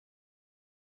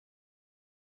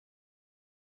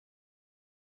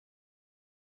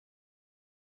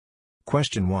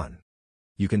Question 1.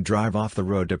 You can drive off the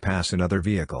road to pass another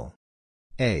vehicle.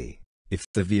 A. If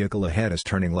the vehicle ahead is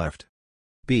turning left.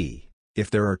 B. If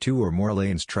there are 2 or more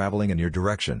lanes traveling in your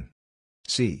direction.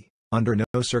 C. Under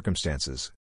no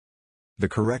circumstances. The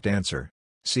correct answer: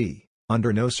 C.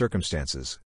 Under no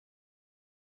circumstances.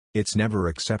 It's never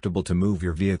acceptable to move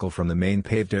your vehicle from the main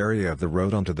paved area of the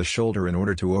road onto the shoulder in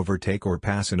order to overtake or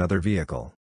pass another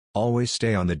vehicle. Always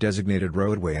stay on the designated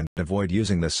roadway and avoid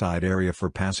using the side area for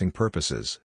passing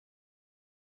purposes.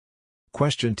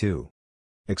 Question 2.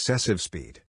 Excessive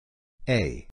speed.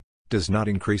 A. Does not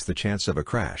increase the chance of a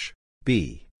crash.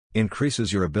 B.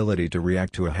 Increases your ability to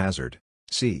react to a hazard.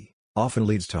 C. Often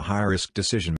leads to high-risk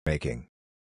decision-making.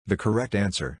 The correct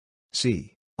answer: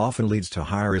 C. Often leads to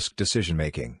high-risk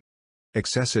decision-making.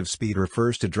 Excessive speed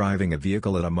refers to driving a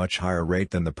vehicle at a much higher rate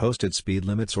than the posted speed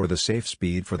limits or the safe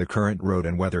speed for the current road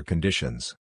and weather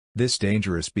conditions. This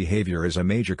dangerous behavior is a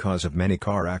major cause of many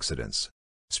car accidents.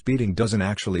 Speeding doesn't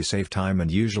actually save time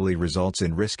and usually results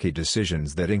in risky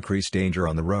decisions that increase danger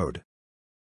on the road.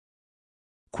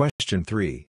 Question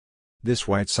 3. This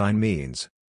white sign means: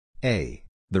 A.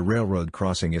 The railroad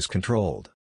crossing is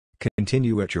controlled.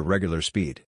 Continue at your regular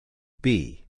speed.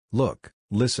 B. Look,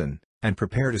 listen, and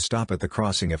prepare to stop at the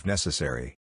crossing if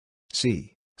necessary.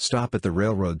 C. Stop at the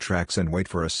railroad tracks and wait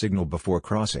for a signal before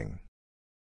crossing.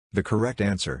 The correct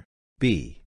answer: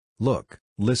 B. Look,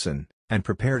 listen, and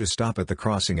prepare to stop at the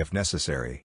crossing if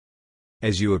necessary.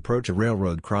 As you approach a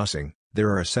railroad crossing,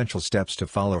 there are essential steps to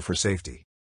follow for safety.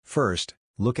 First,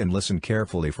 look and listen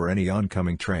carefully for any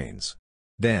oncoming trains.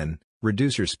 Then,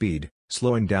 reduce your speed,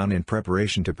 slowing down in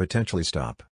preparation to potentially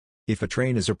stop. If a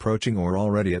train is approaching or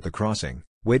already at the crossing,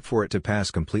 wait for it to pass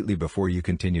completely before you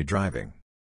continue driving.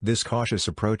 This cautious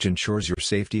approach ensures your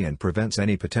safety and prevents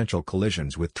any potential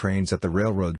collisions with trains at the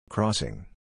railroad crossing.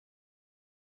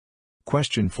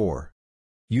 Question 4.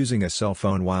 Using a cell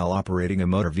phone while operating a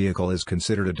motor vehicle is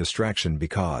considered a distraction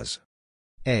because: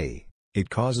 A. It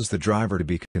causes the driver to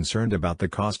be concerned about the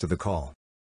cost of the call.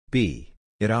 B.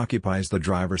 It occupies the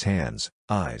driver's hands,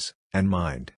 eyes, and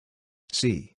mind.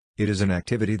 C. It is an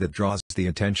activity that draws the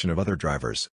attention of other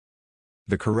drivers.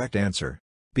 The correct answer: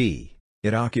 B.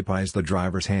 It occupies the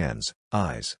driver's hands,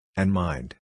 eyes, and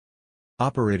mind.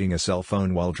 Operating a cell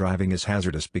phone while driving is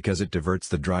hazardous because it diverts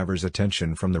the driver's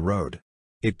attention from the road.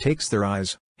 It takes their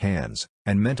eyes, hands,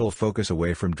 and mental focus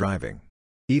away from driving.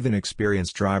 Even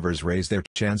experienced drivers raise their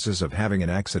chances of having an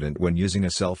accident when using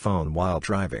a cell phone while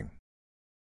driving.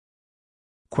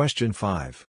 Question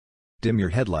 5. Dim your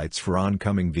headlights for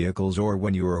oncoming vehicles or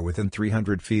when you are within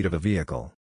 300 feet of a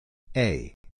vehicle.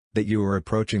 A. That you are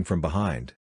approaching from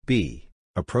behind. B.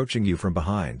 Approaching you from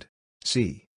behind.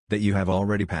 C. That you have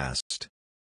already passed.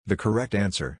 The correct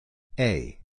answer: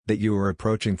 A. That you are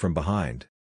approaching from behind.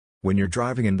 When you're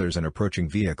driving and there's an approaching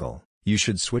vehicle, you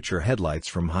should switch your headlights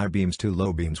from high beams to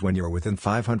low beams when you're within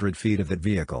 500 feet of that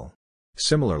vehicle.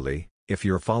 Similarly, if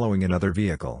you're following another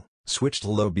vehicle, switch to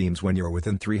low beams when you're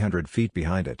within 300 feet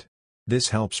behind it. This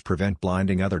helps prevent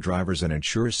blinding other drivers and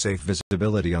ensures safe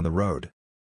visibility on the road.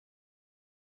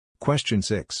 Question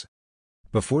 6.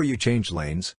 Before you change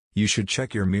lanes, you should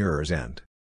check your mirrors and: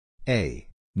 A.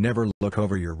 Never look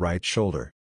over your right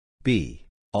shoulder. B.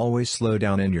 Always slow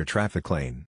down in your traffic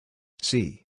lane.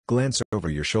 C. Glance over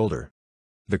your shoulder.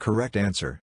 The correct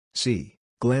answer: C.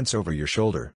 Glance over your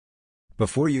shoulder.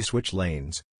 Before you switch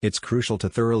lanes, it's crucial to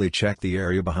thoroughly check the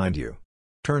area behind you.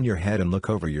 Turn your head and look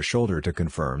over your shoulder to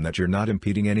confirm that you're not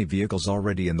impeding any vehicles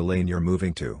already in the lane you're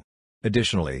moving to.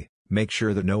 Additionally, make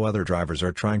sure that no other drivers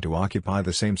are trying to occupy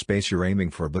the same space you're aiming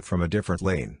for but from a different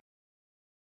lane.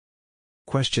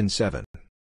 Question 7.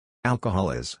 Alcohol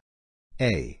is: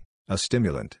 A. A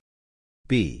stimulant.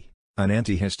 B. An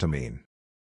antihistamine.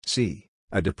 C.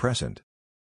 A depressant.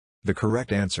 The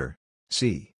correct answer: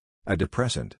 C. A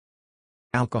depressant.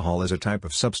 Alcohol is a type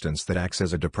of substance that acts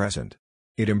as a depressant.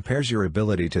 It impairs your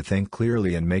ability to think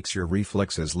clearly and makes your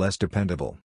reflexes less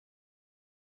dependable.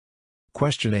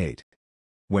 Question 8.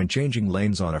 When changing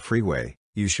lanes on a freeway,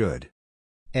 you should: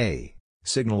 A.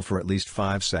 Signal for at least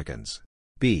 5 seconds.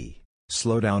 B.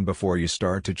 Slow down before you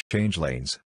start to change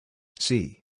lanes.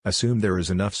 C. Assume there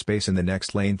is enough space in the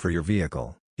next lane for your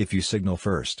vehicle, if you signal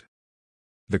first.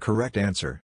 The correct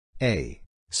answer: A.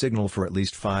 Signal for at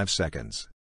least 5 seconds.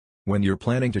 When you're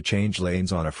planning to change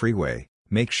lanes on a freeway,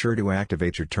 make sure to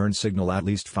activate your turn signal at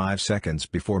least 5 seconds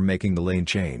before making the lane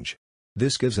change.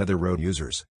 This gives other road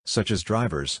users, such as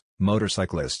drivers,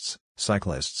 motorcyclists,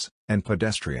 cyclists, and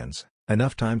pedestrians,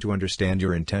 enough time to understand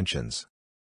your intentions.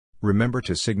 Remember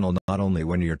to signal not only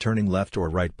when you're turning left or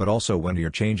right but also when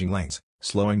you're changing lanes,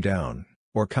 slowing down,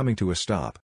 or coming to a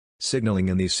stop. Signaling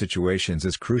in these situations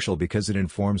is crucial because it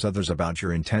informs others about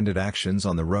your intended actions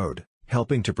on the road,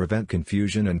 helping to prevent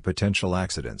confusion and potential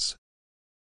accidents.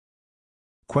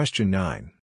 Question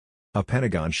 9. A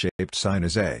pentagon-shaped sign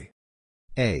is A.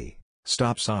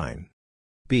 Stop sign.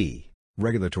 B.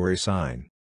 Regulatory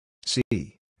sign. C.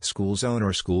 School zone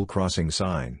or school crossing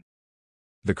sign.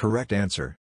 The correct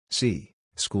answer: C.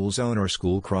 School zone or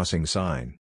school crossing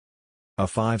sign. A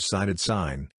five-sided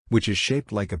sign, which is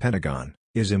shaped like a pentagon,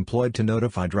 is employed to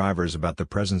notify drivers about the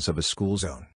presence of a school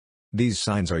zone. These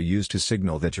signs are used to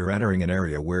signal that you're entering an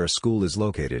area where a school is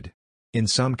located. In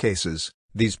some cases,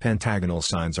 these pentagonal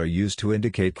signs are used to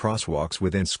indicate crosswalks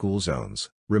within school zones,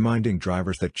 reminding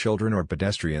drivers that children or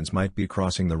pedestrians might be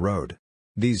crossing the road.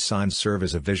 These signs serve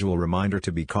as a visual reminder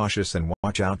to be cautious and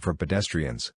watch out for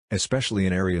pedestrians, especially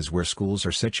in areas where schools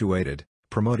are situated,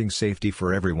 promoting safety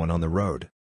for everyone on the road.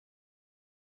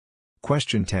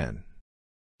 Question 10.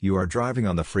 You are driving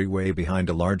on the freeway behind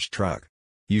a large truck.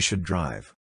 You should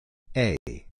drive A.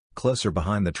 Closer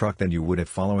behind the truck than you would if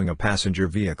following a passenger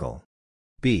vehicle.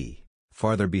 B.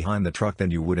 Farther behind the truck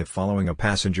than you would if following a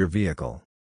passenger vehicle.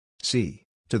 C.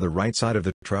 To the right side of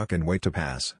the truck and wait to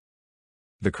pass.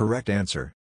 The correct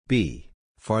answer: B.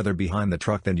 Farther behind the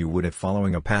truck than you would if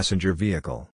following a passenger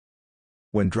vehicle.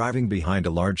 When driving behind a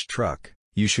large truck,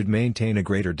 you should maintain a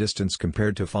greater distance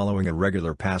compared to following a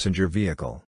regular passenger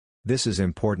vehicle. This is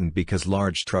important because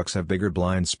large trucks have bigger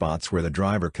blind spots where the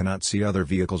driver cannot see other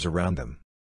vehicles around them.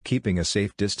 Keeping a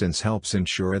safe distance helps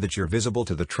ensure that you're visible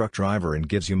to the truck driver and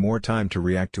gives you more time to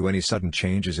react to any sudden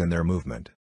changes in their movement.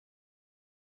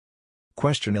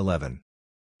 Question 11.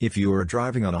 If you are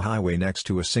driving on a highway next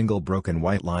to a single broken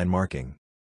white line marking: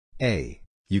 A.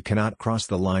 You cannot cross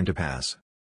the line to pass.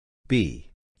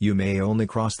 B. You may only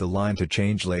cross the line to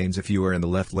change lanes if you are in the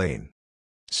left lane.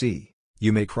 C.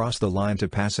 You may cross the line to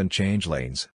pass and change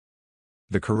lanes.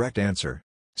 The correct answer: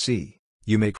 C.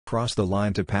 You may cross the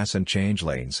line to pass and change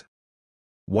lanes.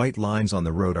 White lines on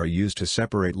the road are used to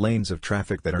separate lanes of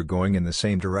traffic that are going in the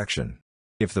same direction.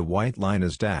 If the white line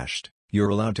is dashed, you're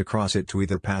allowed to cross it to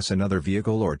either pass another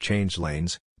vehicle or change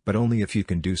lanes, but only if you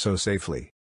can do so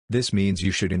safely. This means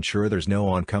you should ensure there's no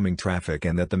oncoming traffic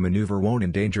and that the maneuver won't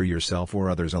endanger yourself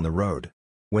or others on the road.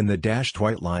 When the dashed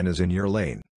white line is in your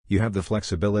lane, you have the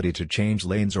flexibility to change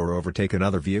lanes or overtake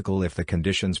another vehicle if the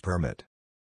conditions permit.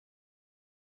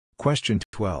 Question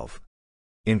 12.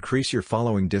 Increase your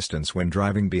following distance when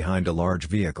driving behind a large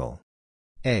vehicle.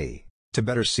 A. To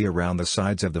better see around the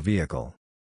sides of the vehicle.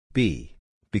 B.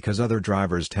 Because other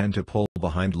drivers tend to pull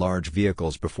behind large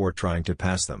vehicles before trying to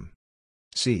pass them.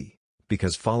 C.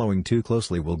 Because following too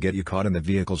closely will get you caught in the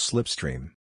vehicle's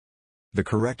slipstream. The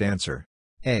correct answer: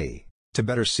 A. To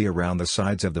better see around the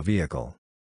sides of the vehicle.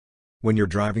 When you're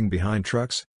driving behind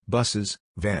trucks, buses,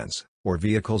 vans, or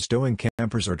vehicles towing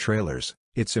campers or trailers,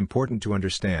 it's important to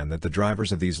understand that the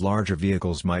drivers of these larger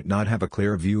vehicles might not have a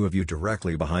clear view of you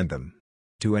directly behind them.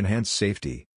 To enhance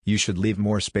safety, you should leave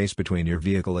more space between your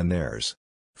vehicle and theirs.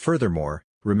 Furthermore,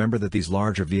 remember that these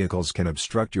larger vehicles can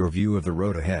obstruct your view of the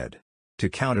road ahead. To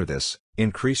counter this,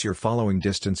 increase your following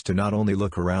distance to not only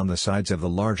look around the sides of the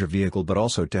larger vehicle but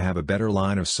also to have a better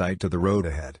line of sight to the road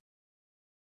ahead.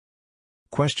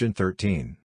 Question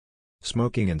 13.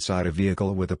 Smoking inside a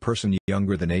vehicle with a person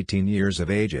younger than 18 years of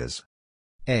age is: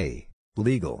 A.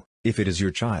 Legal, if it is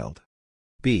your child.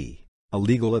 B.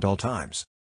 Illegal at all times.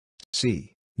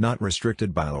 C. Not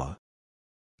restricted by law.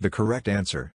 The correct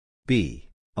answer: B.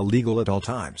 Illegal at all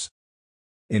times.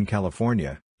 In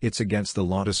California, it's against the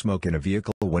law to smoke in a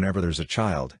vehicle whenever there's a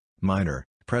child, minor,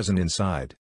 present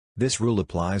inside. This rule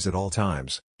applies at all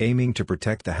times, aiming to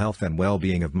protect the health and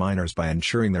well-being of minors by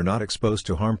ensuring they're not exposed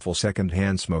to harmful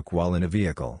second-hand smoke while in a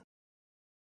vehicle.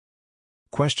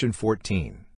 Question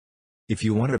 14. If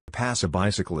you want to pass a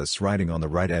bicyclist riding on the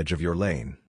right edge of your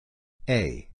lane: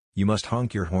 A. You must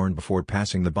honk your horn before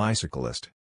passing the bicyclist.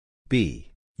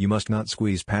 B. You must not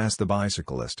squeeze past the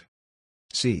bicyclist.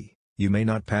 C. You may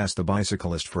not pass the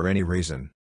bicyclist for any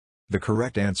reason. The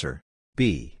correct answer: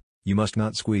 B. You must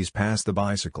not squeeze past the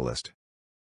bicyclist.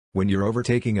 When you're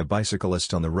overtaking a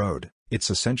bicyclist on the road,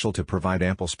 it's essential to provide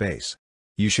ample space.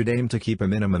 You should aim to keep a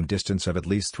minimum distance of at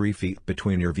least 3 feet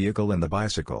between your vehicle and the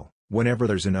bicycle, whenever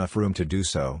there's enough room to do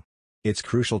so. It's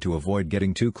crucial to avoid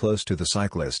getting too close to the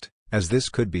cyclist, as this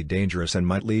could be dangerous and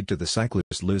might lead to the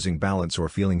cyclist losing balance or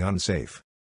feeling unsafe.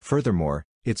 Furthermore,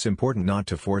 it's important not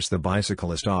to force the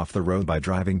bicyclist off the road by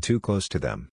driving too close to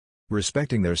them.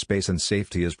 Respecting their space and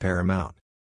safety is paramount.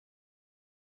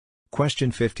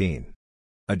 Question 15.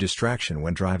 A distraction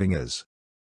when driving is: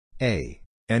 A.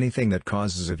 Anything that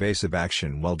causes evasive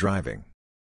action while driving.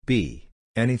 B.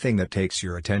 Anything that takes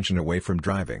your attention away from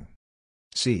driving.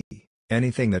 C.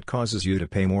 Anything that causes you to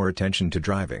pay more attention to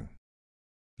driving.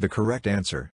 The correct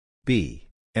answer, B.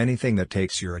 Anything that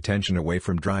takes your attention away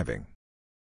from driving.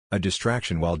 A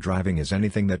distraction while driving is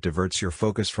anything that diverts your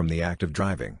focus from the act of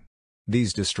driving.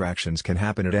 These distractions can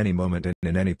happen at any moment and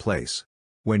in any place.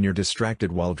 When you're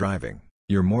distracted while driving,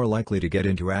 you're more likely to get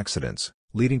into accidents,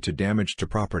 leading to damage to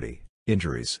property,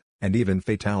 injuries, and even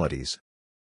fatalities.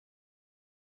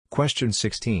 Question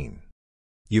 16.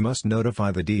 You must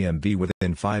notify the DMV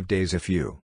within 5 days if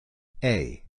you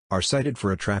A. Are cited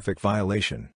for a traffic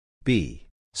violation, B.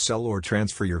 Sell or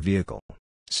transfer your vehicle,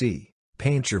 C.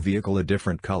 Paint your vehicle a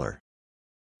different color.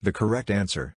 The correct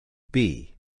answer,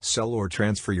 B. Sell or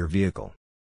transfer your vehicle.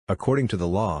 According to the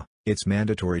law, it's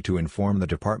mandatory to inform the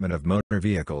Department of Motor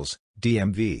Vehicles,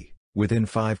 DMV, within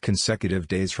 5 consecutive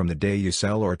days from the day you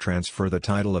sell or transfer the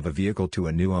title of a vehicle to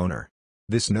a new owner.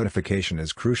 This notification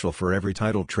is crucial for every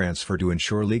title transfer to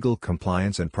ensure legal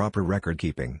compliance and proper record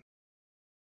keeping.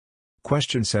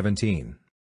 Question 17.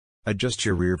 Adjust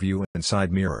your rear view and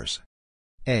side mirrors.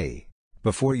 A.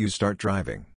 Before you start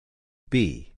driving.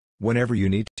 B. Whenever you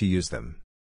need to use them.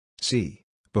 C.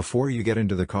 Before you get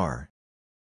into the car.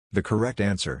 The correct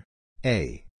answer,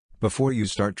 A. Before you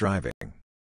start driving.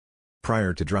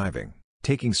 Prior to driving,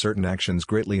 taking certain actions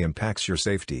greatly impacts your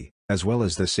safety, as well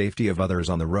as the safety of others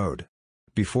on the road.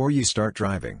 Before you start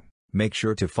driving, make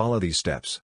sure to follow these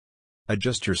steps.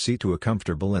 Adjust your seat to a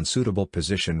comfortable and suitable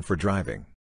position for driving.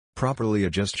 Properly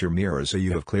adjust your mirrors so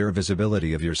you have clear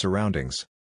visibility of your surroundings.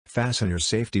 Fasten your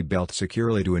safety belt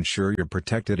securely to ensure you're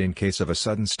protected in case of a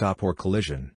sudden stop or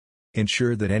collision.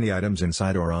 Ensure that any items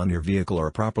inside or on your vehicle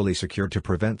are properly secured to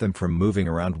prevent them from moving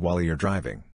around while you're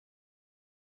driving.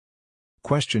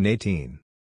 Question 18.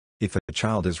 If a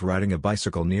child is riding a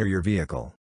bicycle near your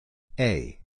vehicle.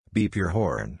 A. Beep your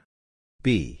horn.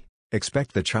 B.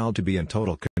 Expect the child to be in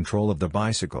total control of the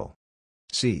bicycle.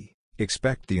 C.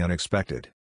 Expect the unexpected.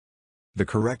 The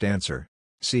correct answer,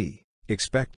 C.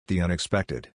 Expect the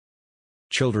unexpected.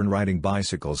 Children riding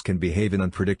bicycles can behave in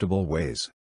unpredictable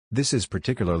ways. This is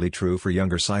particularly true for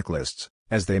younger cyclists,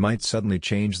 as they might suddenly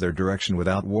change their direction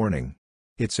without warning.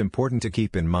 It's important to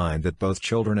keep in mind that both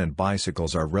children and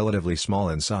bicycles are relatively small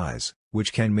in size,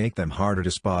 which can make them harder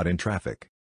to spot in traffic.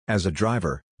 As a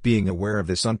driver, being aware of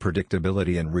this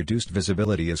unpredictability and reduced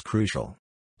visibility is crucial.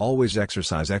 Always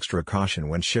exercise extra caution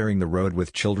when sharing the road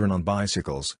with children on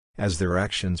bicycles, as their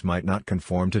actions might not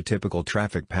conform to typical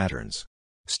traffic patterns.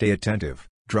 Stay attentive,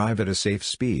 drive at a safe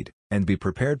speed, and be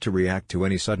prepared to react to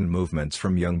any sudden movements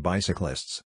from young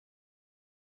bicyclists.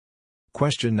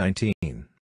 Question 19.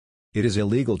 It is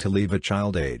illegal to leave a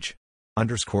child age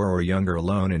 _ or younger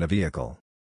alone in a vehicle.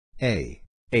 A.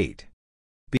 8.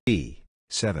 B.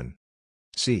 7.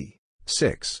 C.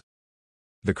 6.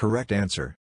 The correct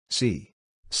answer, C.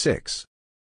 6.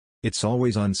 It's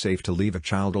always unsafe to leave a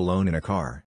child alone in a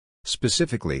car.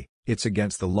 Specifically, it's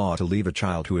against the law to leave a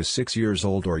child who is 6 years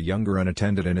old or younger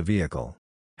unattended in a vehicle.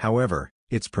 However,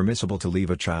 it's permissible to leave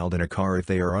a child in a car if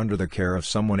they are under the care of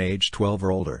someone aged 12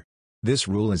 or older. This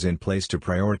rule is in place to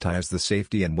prioritize the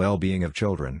safety and well-being of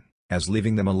children, as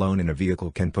leaving them alone in a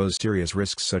vehicle can pose serious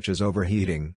risks such as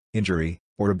overheating, injury,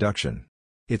 or abduction.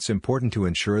 It's important to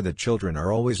ensure that children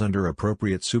are always under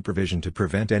appropriate supervision to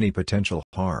prevent any potential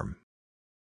harm.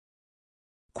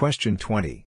 Question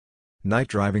 20. Night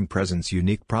driving presents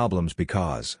unique problems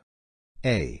because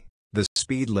A. The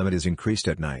speed limit is increased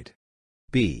at night.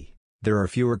 B. There are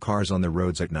fewer cars on the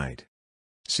roads at night.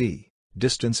 C.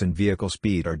 Distance and vehicle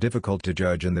speed are difficult to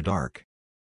judge in the dark.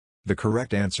 The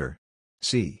correct answer,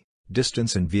 C.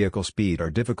 Distance and vehicle speed are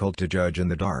difficult to judge in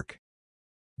the dark.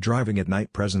 Driving at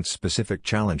night presents specific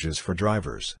challenges for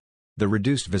drivers. The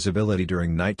reduced visibility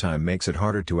during nighttime makes it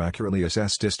harder to accurately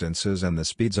assess distances and the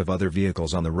speeds of other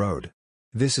vehicles on the road.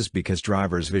 This is because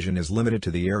drivers' vision is limited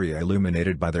to the area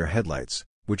illuminated by their headlights,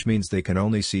 which means they can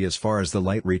only see as far as the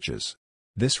light reaches.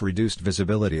 This reduced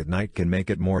visibility at night can make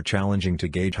it more challenging to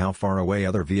gauge how far away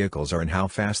other vehicles are and how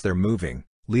fast they're moving,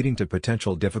 leading to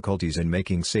potential difficulties in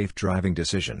making safe driving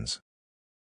decisions.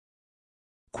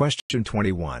 Question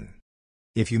 21.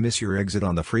 If you miss your exit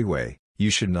on the freeway, you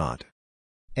should not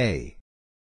A.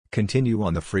 Continue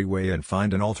on the freeway and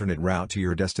find an alternate route to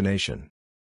your destination.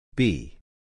 B.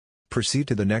 Proceed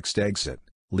to the next exit,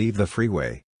 leave the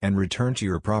freeway, and return to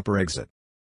your proper exit.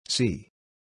 C.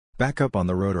 Back up on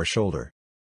the road or shoulder.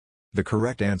 The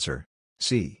correct answer,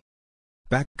 C.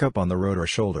 Back up on the road or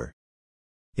shoulder.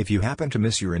 If you happen to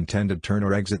miss your intended turn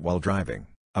or exit while driving,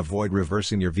 avoid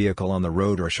reversing your vehicle on the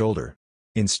road or shoulder.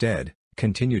 Instead,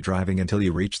 continue driving until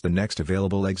you reach the next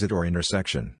available exit or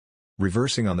intersection.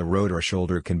 Reversing on the road or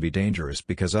shoulder can be dangerous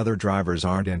because other drivers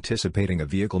aren't anticipating a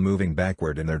vehicle moving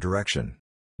backward in their direction.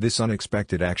 This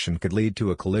unexpected action could lead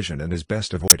to a collision and is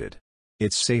best avoided.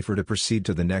 It's safer to proceed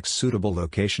to the next suitable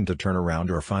location to turn around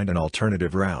or find an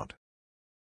alternative route.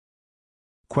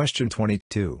 Question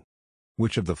 22.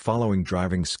 Which of the following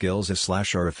driving skills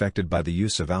are affected by the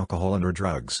use of alcohol and/or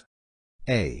drugs?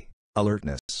 A.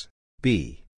 Alertness.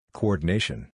 B.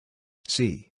 Coordination.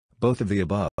 C. Both of the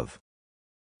above.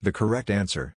 The correct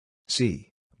answer: C.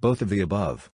 Both of the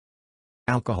above.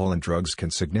 Alcohol and drugs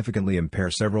can significantly impair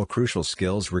several crucial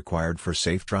skills required for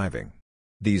safe driving.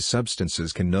 These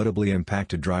substances can notably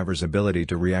impact a driver's ability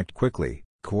to react quickly,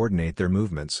 coordinate their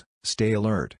movements, stay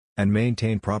alert, and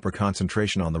maintain proper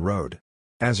concentration on the road.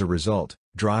 As a result,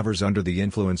 drivers under the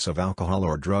influence of alcohol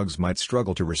or drugs might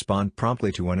struggle to respond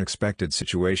promptly to unexpected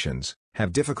situations,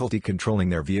 have difficulty controlling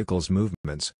their vehicle's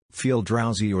movements, feel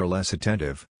drowsy or less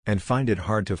attentive, and find it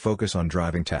hard to focus on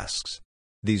driving tasks.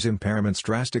 These impairments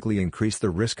drastically increase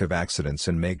the risk of accidents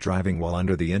and make driving while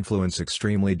under the influence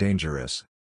extremely dangerous.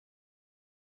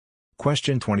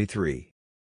 Question 23.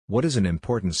 What is an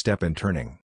important step in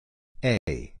turning?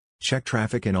 A. Check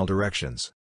traffic in all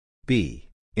directions. B.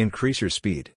 Increase your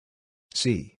speed.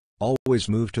 C. Always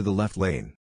move to the left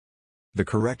lane. The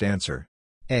correct answer: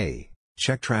 A.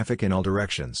 Check traffic in all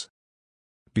directions.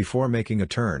 Before making a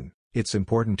turn, it's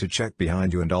important to check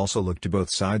behind you and also look to both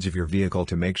sides of your vehicle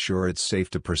to make sure it's safe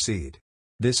to proceed.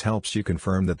 This helps you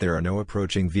confirm that there are no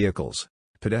approaching vehicles,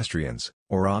 pedestrians,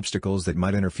 or obstacles that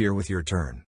might interfere with your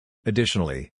turn.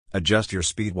 Additionally, adjust your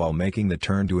speed while making the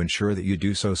turn to ensure that you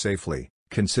do so safely,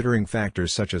 considering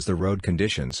factors such as the road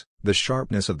conditions, the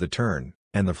sharpness of the turn,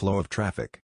 and the flow of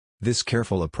traffic. This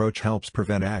careful approach helps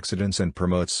prevent accidents and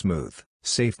promotes smooth,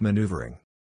 safe maneuvering.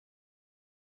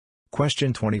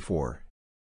 Question 24.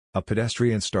 A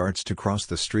pedestrian starts to cross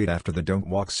the street after the don't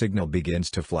walk signal begins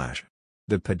to flash.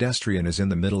 The pedestrian is in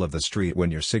the middle of the street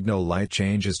when your signal light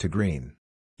changes to green.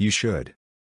 You should: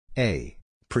 A.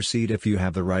 Proceed if you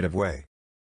have the right of way.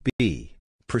 B.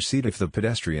 Proceed if the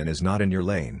pedestrian is not in your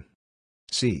lane.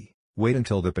 C. Wait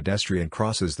until the pedestrian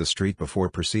crosses the street before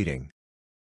proceeding.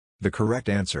 The correct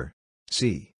answer: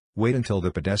 C. Wait until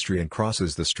the pedestrian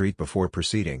crosses the street before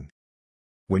proceeding.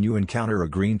 When you encounter a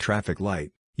green traffic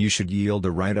light, you should yield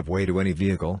the right of way to any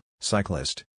vehicle,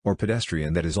 cyclist, or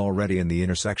pedestrian that is already in the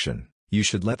intersection. You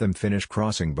should let them finish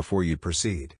crossing before you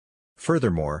proceed.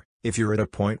 Furthermore, if you're at a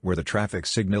point where the traffic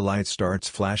signal light starts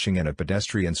flashing and a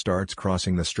pedestrian starts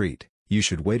crossing the street, you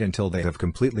should wait until they have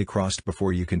completely crossed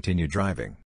before you continue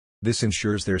driving. This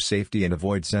ensures their safety and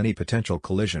avoids any potential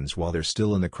collisions while they're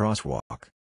still in the crosswalk.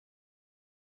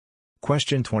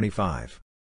 Question 25.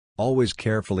 Always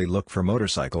carefully look for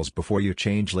motorcycles before you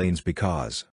change lanes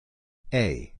because: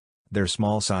 A. Their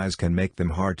small size can make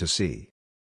them hard to see.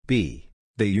 B.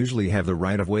 They usually have the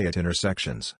right of way at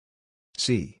intersections.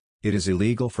 C. It is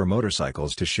illegal for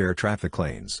motorcycles to share traffic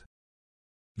lanes.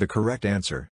 The correct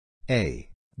answer: A.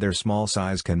 Their small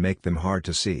size can make them hard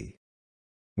to see.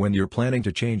 When you're planning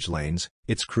to change lanes,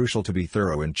 it's crucial to be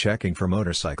thorough in checking for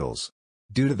motorcycles.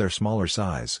 Due to their smaller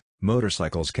size,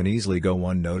 motorcycles can easily go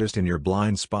unnoticed in your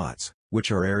blind spots, which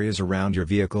are areas around your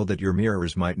vehicle that your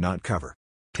mirrors might not cover.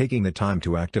 Taking the time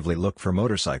to actively look for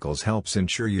motorcycles helps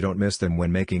ensure you don't miss them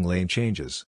when making lane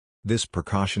changes. This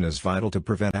precaution is vital to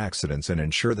prevent accidents and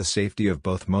ensure the safety of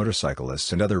both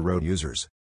motorcyclists and other road users.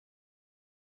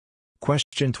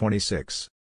 Question 26.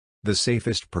 The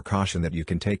safest precaution that you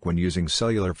can take when using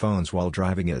cellular phones while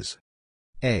driving is: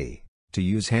 A. To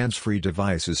use hands-free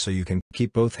devices so you can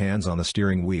keep both hands on the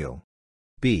steering wheel.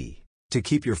 B. To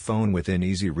keep your phone within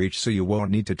easy reach so you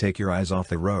won't need to take your eyes off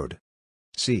the road.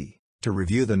 C. To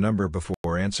review the number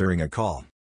before answering a call.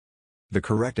 The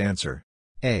correct answer: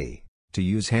 A. To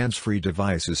use hands-free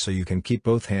devices so you can keep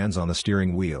both hands on the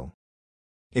steering wheel.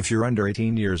 If you're under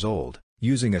 18 years old,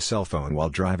 using a cell phone while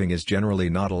driving is generally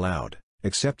not allowed,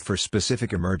 except for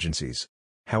specific emergencies.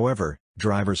 However,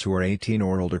 drivers who are 18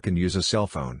 or older can use a cell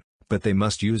phone, but they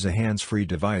must use a hands-free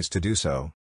device to do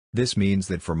so. This means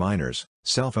that for minors,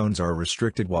 cell phones are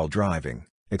restricted while driving,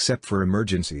 except for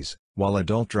emergencies, while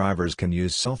adult drivers can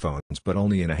use cell phones but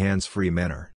only in a hands-free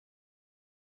manner.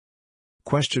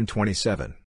 Question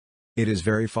 27. It is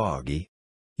very foggy.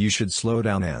 You should slow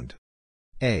down and: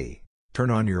 A.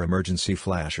 Turn on your emergency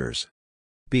flashers.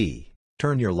 B.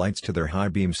 Turn your lights to their high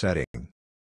beam setting.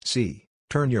 C.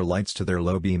 Turn your lights to their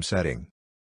low beam setting.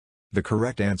 The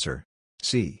correct answer: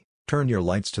 C. Turn your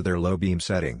lights to their low beam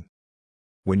setting.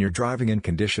 When you're driving in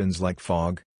conditions like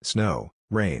fog, snow,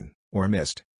 rain, or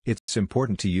mist, it's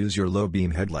important to use your low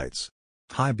beam headlights.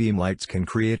 High beam lights can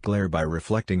create glare by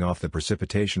reflecting off the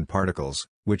precipitation particles,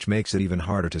 which makes it even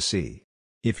harder to see.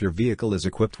 If your vehicle is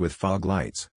equipped with fog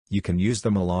lights, you can use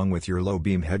them along with your low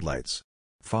beam headlights.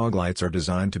 Fog lights are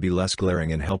designed to be less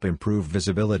glaring and help improve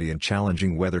visibility in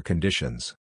challenging weather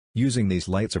conditions. Using these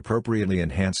lights appropriately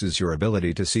enhances your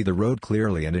ability to see the road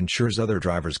clearly and ensures other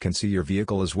drivers can see your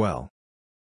vehicle as well.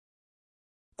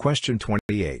 Question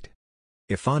 28.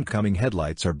 If oncoming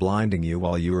headlights are blinding you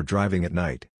while you are driving at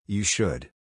night, you should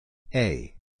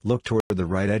A. Look toward the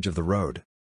right edge of the road.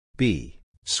 B.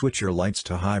 Switch your lights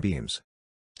to high beams.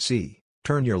 C.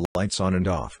 Turn your lights on and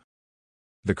off.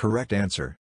 The correct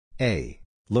answer: A.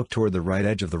 Look toward the right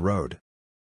edge of the road.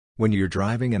 When you're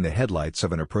driving and the headlights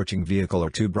of an approaching vehicle are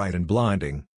too bright and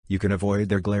blinding, you can avoid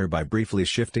their glare by briefly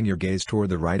shifting your gaze toward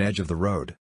the right edge of the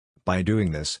road. By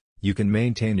doing this, you can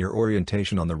maintain your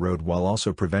orientation on the road while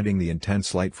also preventing the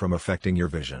intense light from affecting your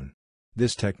vision.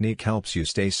 This technique helps you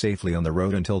stay safely on the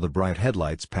road until the bright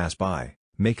headlights pass by,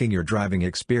 making your driving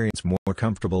experience more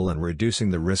comfortable and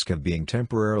reducing the risk of being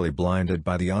temporarily blinded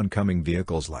by the oncoming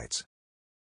vehicle's lights.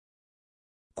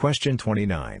 Question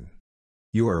 29.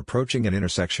 You are approaching an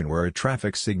intersection where a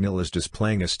traffic signal is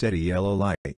displaying a steady yellow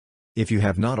light. If you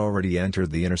have not already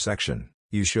entered the intersection,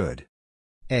 you should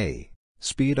A.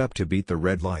 Speed up to beat the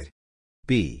red light.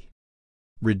 B.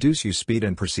 Reduce your speed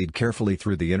and proceed carefully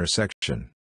through the intersection.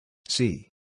 C.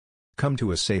 Come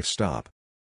to a safe stop.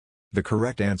 The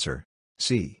correct answer: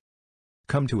 C.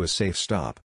 Come to a safe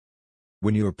stop.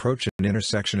 When you approach an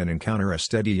intersection and encounter a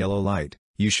steady yellow light,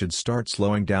 you should start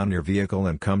slowing down your vehicle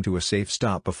and come to a safe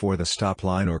stop before the stop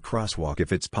line or crosswalk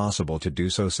if it's possible to do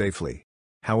so safely.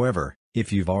 However,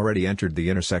 if you've already entered the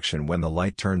intersection when the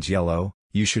light turns yellow,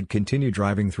 you should continue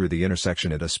driving through the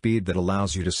intersection at a speed that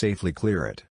allows you to safely clear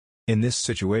it. In this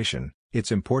situation,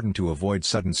 it's important to avoid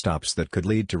sudden stops that could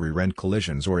lead to rear-end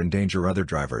collisions or endanger other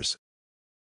drivers.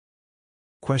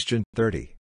 Question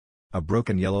 30. A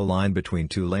broken yellow line between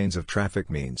two lanes of traffic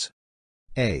means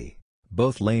A.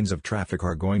 Both lanes of traffic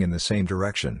are going in the same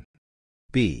direction.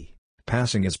 B.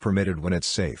 Passing is permitted when it's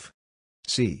safe.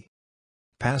 C.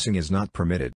 Passing is not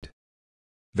permitted.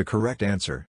 The correct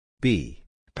answer: B.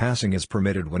 Passing is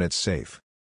permitted when it's safe.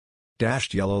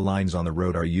 Dashed yellow lines on the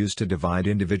road are used to divide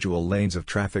individual lanes of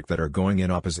traffic that are going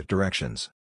in opposite directions.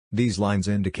 These lines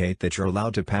indicate that you're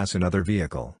allowed to pass another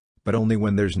vehicle, but only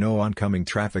when there's no oncoming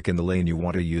traffic in the lane you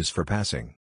want to use for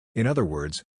passing. In other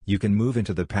words, you can move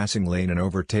into the passing lane and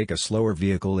overtake a slower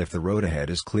vehicle if the road ahead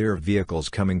is clear of vehicles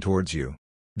coming towards you.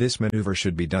 This maneuver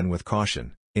should be done with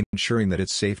caution, ensuring that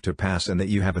it's safe to pass and that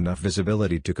you have enough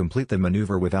visibility to complete the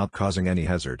maneuver without causing any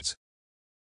hazards.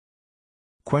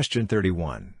 Question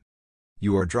 31.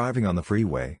 You are driving on the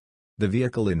freeway. The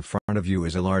vehicle in front of you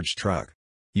is a large truck.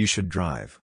 You should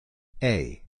drive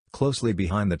A. Closely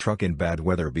behind the truck in bad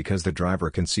weather because the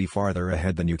driver can see farther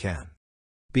ahead than you can.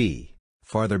 B.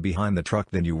 Farther behind the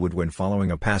truck than you would when following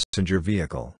a passenger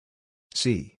vehicle.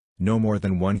 C. No more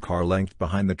than one car length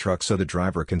behind the truck so the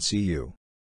driver can see you.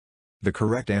 The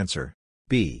correct answer: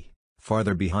 B.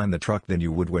 Farther behind the truck than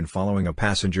you would when following a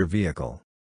passenger vehicle.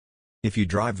 If you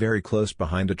drive very close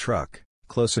behind a truck,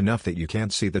 close enough that you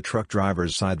can't see the truck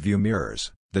driver's side view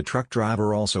mirrors, the truck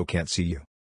driver also can't see you.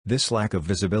 This lack of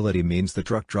visibility means the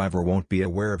truck driver won't be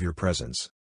aware of your presence.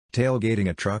 Tailgating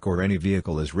a truck or any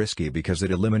vehicle is risky because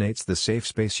it eliminates the safe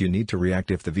space you need to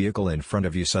react if the vehicle in front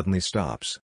of you suddenly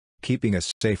stops. Keeping a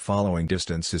safe following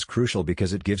distance is crucial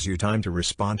because it gives you time to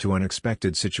respond to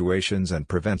unexpected situations and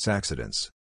prevents accidents.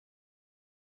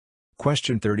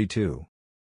 Question 32.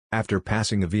 After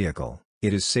passing a vehicle,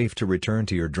 it is safe to return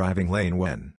to your driving lane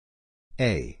when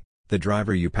A. The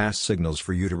driver you pass signals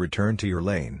for you to return to your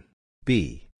lane.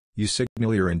 B. You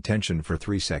signal your intention for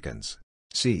 3 seconds.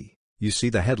 C. You see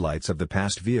the headlights of the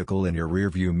passed vehicle in your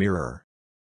rearview mirror.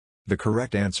 The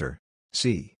correct answer: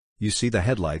 C. You see the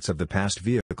headlights of the passed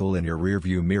vehicle in your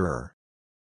rearview mirror.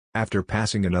 After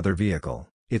passing another vehicle,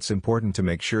 it's important to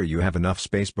make sure you have enough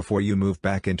space before you move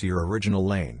back into your original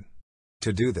lane.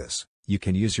 To do this, you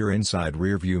can use your inside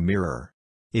rearview mirror.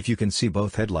 If you can see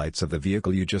both headlights of the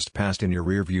vehicle you just passed in your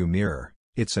rearview mirror,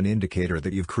 it's an indicator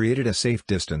that you've created a safe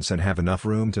distance and have enough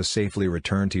room to safely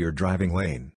return to your driving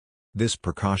lane. This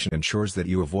precaution ensures that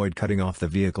you avoid cutting off the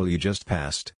vehicle you just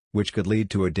passed, which could lead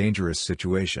to a dangerous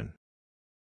situation.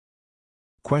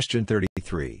 Question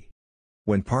 33.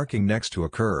 When parking next to a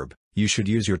curb, you should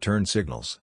use your turn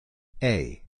signals.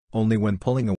 A. Only when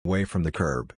pulling away from the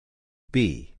curb.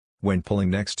 B. When pulling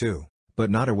next to, but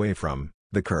not away from,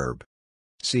 the curb.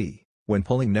 C. When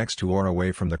pulling next to or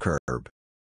away from the curb.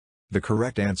 The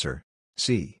correct answer: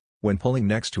 C. When pulling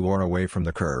next to or away from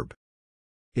the curb.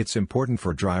 It's important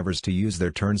for drivers to use their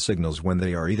turn signals when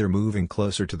they are either moving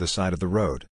closer to the side of the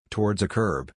road, towards a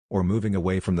curb, or moving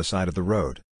away from the side of the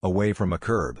road, away from a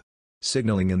curb.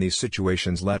 Signaling in these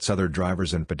situations lets other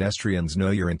drivers and pedestrians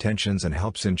know your intentions and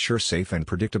helps ensure safe and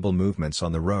predictable movements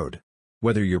on the road.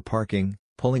 Whether you're parking,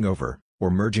 pulling over,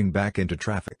 or merging back into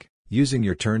traffic, using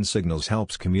your turn signals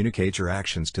helps communicate your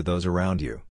actions to those around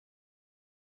you.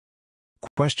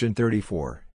 Question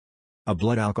 34. A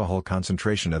blood alcohol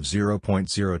concentration of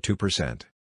 0.02%.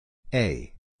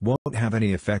 A. Won't have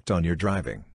any effect on your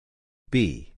driving.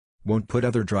 B. Won't put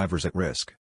other drivers at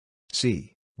risk.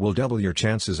 C. Will double your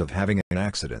chances of having an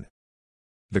accident.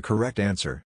 The correct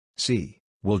answer, C.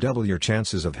 Will double your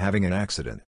chances of having an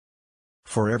accident.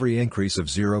 For every increase of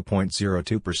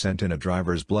 0.02% in a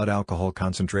driver's blood alcohol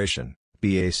concentration,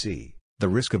 BAC, the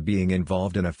risk of being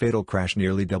involved in a fatal crash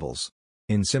nearly doubles.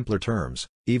 In simpler terms,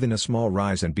 even a small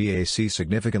rise in BAC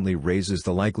significantly raises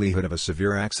the likelihood of a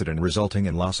severe accident resulting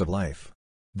in loss of life.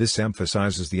 This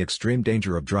emphasizes the extreme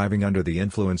danger of driving under the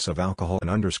influence of alcohol and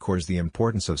underscores the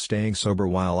importance of staying sober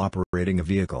while operating a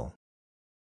vehicle.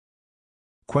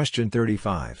 Question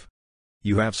 35.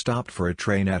 You have stopped for a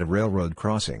train at a railroad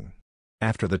crossing.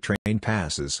 After the train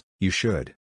passes, you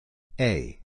should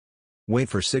A. Wait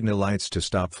for signal lights to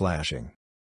stop flashing.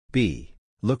 B.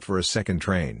 Look for a second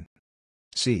train.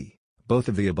 C. Both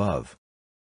of the above.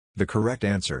 The correct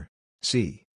answer,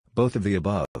 C. Both of the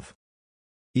above.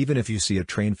 Even if you see a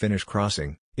train finish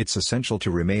crossing, it's essential to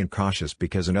remain cautious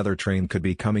because another train could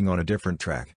be coming on a different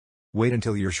track. Wait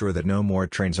until you're sure that no more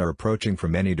trains are approaching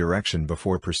from any direction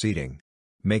before proceeding.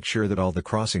 Make sure that all the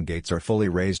crossing gates are fully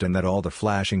raised and that all the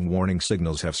flashing warning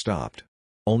signals have stopped.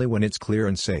 Only when it's clear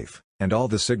and safe, and all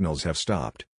the signals have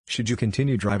stopped, should you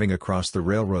continue driving across the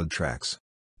railroad tracks.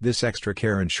 This extra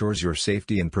care ensures your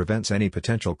safety and prevents any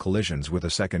potential collisions with a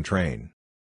second train.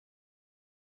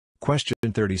 Question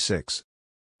 36.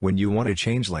 When you want to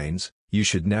change lanes, you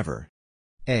should never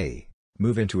A.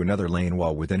 Move into another lane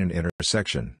while within an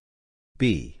intersection.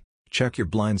 B. Check your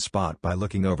blind spot by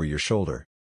looking over your shoulder.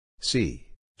 C.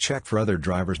 Check for other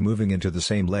drivers moving into the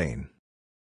same lane.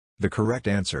 The correct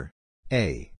answer,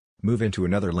 A. Move into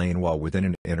another lane while within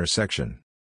an intersection.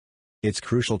 It's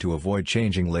crucial to avoid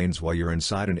changing lanes while you're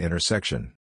inside an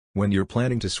intersection. When you're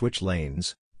planning to switch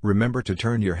lanes, remember to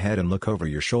turn your head and look over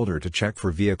your shoulder to check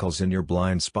for vehicles in your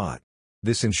blind spot.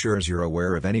 This ensures you're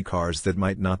aware of any cars that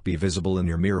might not be visible in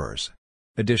your mirrors.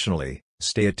 Additionally,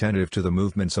 stay attentive to the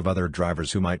movements of other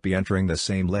drivers who might be entering the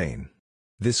same lane.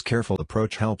 This careful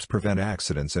approach helps prevent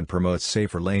accidents and promotes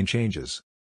safer lane changes.